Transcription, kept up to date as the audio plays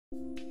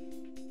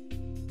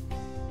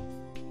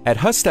At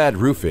Hustad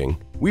Roofing,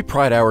 we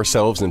pride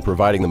ourselves in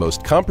providing the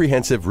most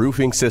comprehensive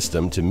roofing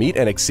system to meet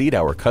and exceed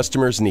our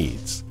customers'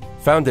 needs.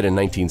 Founded in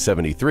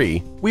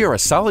 1973, we are a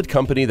solid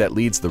company that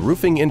leads the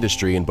roofing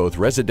industry in both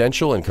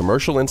residential and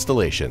commercial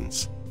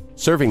installations.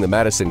 Serving the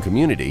Madison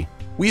community,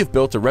 we have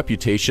built a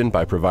reputation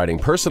by providing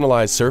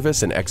personalized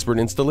service and expert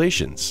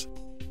installations.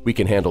 We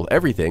can handle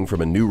everything from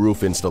a new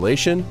roof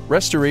installation,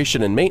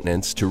 restoration and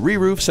maintenance to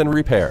re-roofs and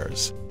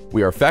repairs.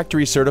 We are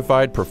factory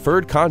certified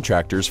preferred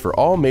contractors for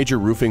all major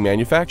roofing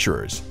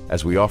manufacturers,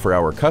 as we offer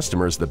our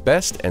customers the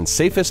best and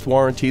safest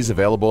warranties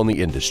available in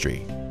the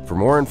industry. For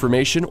more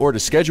information or to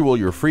schedule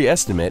your free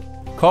estimate,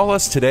 call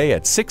us today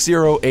at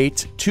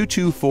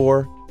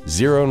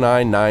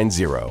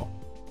 608-224-0990.